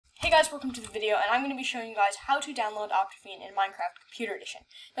guys, welcome to the video, and I'm going to be showing you guys how to download Optifine in Minecraft Computer Edition.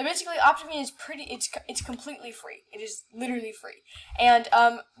 Now basically, Optifine is it's completely free. It is literally free. And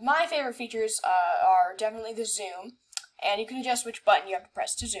my favorite features are definitely the zoom, and you can adjust which button you have to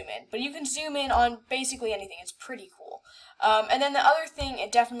press to zoom in. But you can zoom in on basically anything. It's pretty cool. And then the other thing, it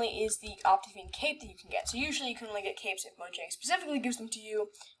definitely is the Optifine cape that you can get. So usually you can only get capes if Mojang specifically gives them to you,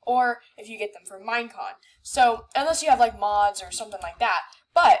 or if you get them from Minecon. So unless you have like mods or something like that.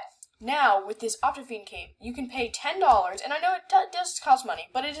 But now, with this Optifine cape, you can pay $10, and I know it does cost money,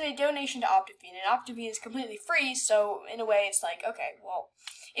 but it is a donation to Optifine, and Optifine is completely free, so in a way it's like, okay, well,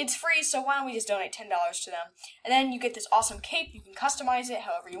 it's free, so why don't we just donate $10 to them? And then you get this awesome cape. You can customize it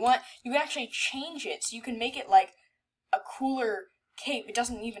however you want. You can actually change it, so you can make it like a cooler cape. It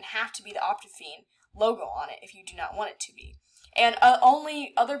doesn't even have to be the Optifine logo on it if you do not want it to be. And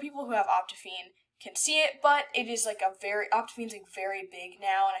only other people who have Optifine can see it, but it is like Optifine's like very big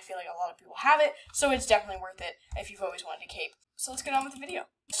now, and I feel like a lot of people have it, so it's definitely worth it if you've always wanted a cape. So let's get on with the video.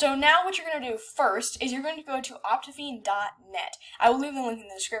 So now what you're going to do first is you're going to go to optifine.net. I will leave the link in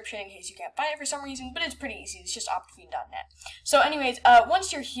the description in case you can't find it for some reason, but it's pretty easy. It's just optifine.net. So anyways,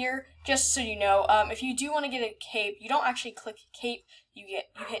 once you're here, just so you know, if you do want to get a cape, you don't actually click cape, you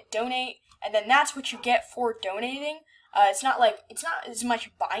hit donate, and then that's what you get for donating. It's not as much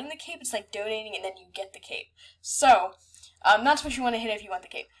buying the cape, it's like donating and then you get the cape. So, that's what you want to hit if you want the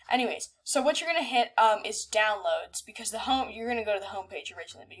cape. Anyways, so what you're going to hit is downloads, because you're going to go to the home page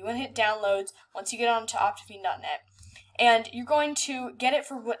originally, but you want to hit downloads once you get onto optifine.net. And you're going to get it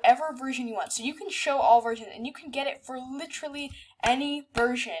for whatever version you want. So you can show all versions, and you can get it for literally any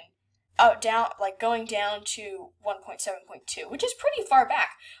version. Going down to 1.7.2, which is pretty far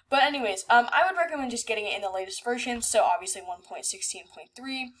back. But anyways, I would recommend just getting it in the latest version, so obviously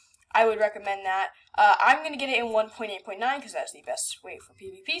 1.16.3. I would recommend that. I'm going to get it in 1.8.9 because that's the best way for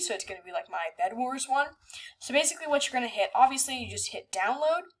PvP, so it's going to be like my Bed Wars one. So basically what you're going to hit, obviously you just hit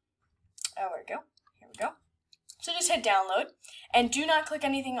download. Oh, where'd it go? Here we go. So just hit download, and do not click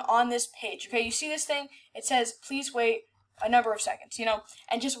anything on this page, okay? You see this thing? It says, please wait a number of seconds,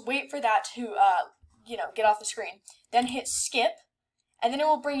 and just wait for that to, get off the screen. Then hit skip, and then it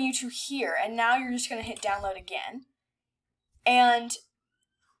will bring you to here, and now you're just going to hit download again. And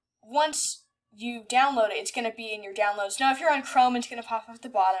once you download it, it's going to be in your downloads. Now, if you're on Chrome, it's going to pop up at the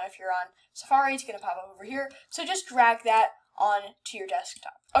bottom. If you're on Safari, it's going to pop up over here. So just drag that on to your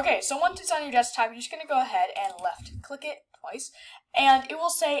desktop. Okay, so once it's on your desktop, you're just going to go ahead and left-click it twice, and it will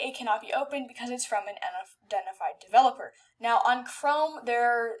say it cannot be opened because it's from an unidentified developer. Now, on Chrome,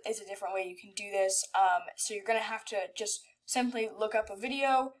 there is a different way you can do this, so you're going to have to just simply look up a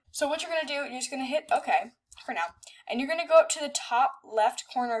video. So what you're going to do, you're just going to hit OK for now, and you're going to go up to the top left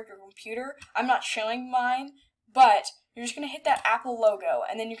corner of your computer. I'm not showing mine, but you're just going to hit that Apple logo,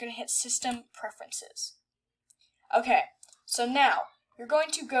 and then you're going to hit System Preferences. Okay, so now you're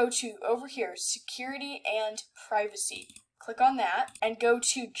going to go to over here, Security and Privacy. Click on that and go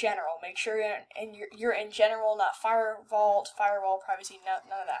to General. Make sure you're in General, not Firewall, Privacy,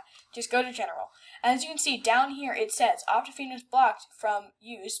 none of that. Just go to General. And as you can see down here, it says Optifine is blocked from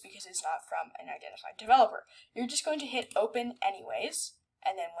use because it's not from an identified developer. You're just going to hit Open anyways,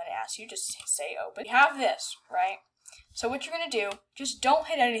 and then when it asks you, just say Open. You have this, right? So what you're going to do, just don't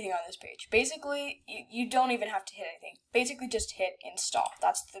hit anything on this page. Basically, you don't even have to hit anything. Basically, just hit Install.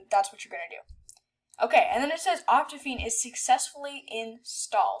 That's what you're going to do. Okay, and then it says Optifine is successfully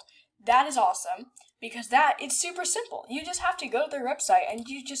installed. That is awesome, because it's super simple. You just have to go to their website and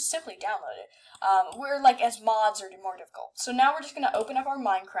you just simply download it. Where like as mods are more difficult. So now we're just going to open up our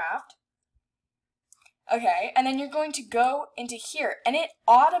Minecraft. Okay, and then you're going to go into here, and it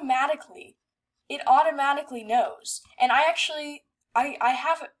automatically knows. And I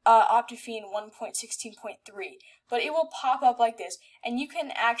have Optifine 1.16.3, but it will pop up like this, and you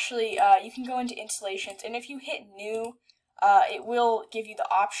can actually, you can go into installations, and if you hit new, it will give you the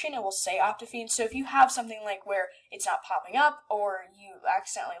option. It will say Optifine. So if you have something like where it's not popping up, or you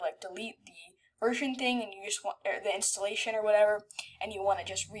accidentally like delete the version thing, and you just want the installation or whatever, and you want to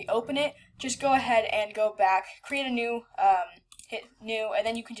just reopen it, just go ahead and go back, create a new, hit new, and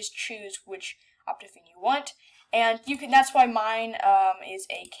then you can just choose which Optifine you want. And that's why mine is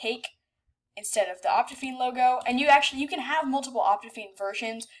a cake instead of the Optifine logo. And you can have multiple Optifine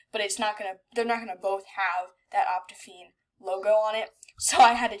versions, but they're not gonna both have that Optifine logo on it. So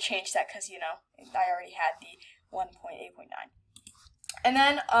I had to change that because I already had the 1.8.9. And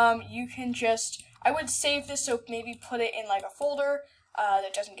then you can I would save this, so maybe put it in like a folder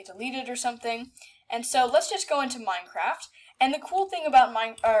that doesn't get deleted or something. And so let's just go into Minecraft. And the cool thing about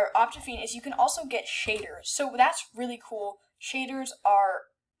Optifine is you can also get shaders. So that's really cool. Shaders are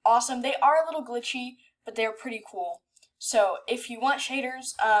awesome. They are a little glitchy, but they're pretty cool. So if you want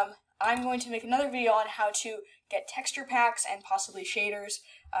shaders, I'm going to make another video on how to get texture packs and possibly shaders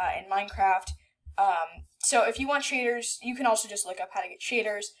in Minecraft. So if you want shaders, you can also just look up how to get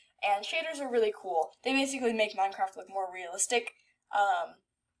shaders. And shaders are really cool. They basically make Minecraft look more realistic.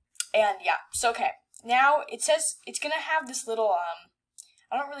 And yeah, so okay. Now it says it's gonna have this little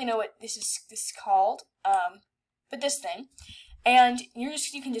I don't really know what this is called, but this thing. And you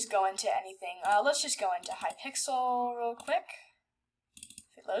can just go into anything. Let's just go into Hypixel real quick.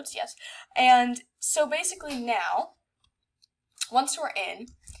 If it loads, yes. And so basically now, once we're in,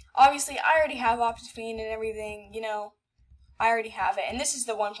 obviously I already have Optifine and everything, you know, I already have it. And this is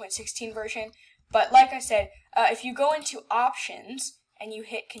the 1.16 version. But like I said, if you go into options and you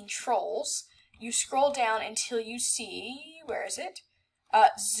hit controls, you scroll down until you see, where is it?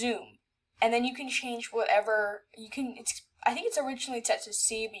 Zoom. And then you can change whatever, I think it's originally set to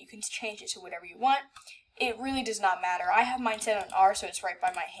C, but you can change it to whatever you want. It really does not matter. I have mine set on R, so it's right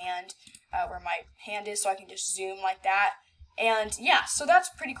by my hand, where my hand is, so I can just zoom like that. And yeah, so that's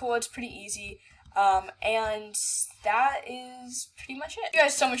pretty cool. It's pretty easy. And that is pretty much it. Thank you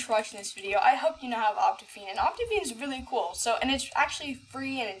guys so much for watching this video. I hope you now have Optifine, and Optifine is really cool. So, and it's actually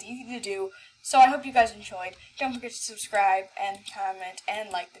free and it's easy to do. So I hope you guys enjoyed. Don't forget to subscribe and comment and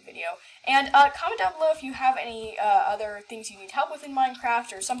like the video. And comment down below if you have any other things you need help with in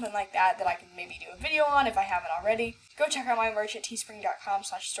Minecraft or something like that that I can maybe do a video on if I haven't already. Go check out my merch at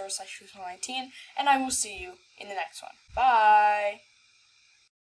teespring.com/store/truthful19, and I will see you in the next one. Bye!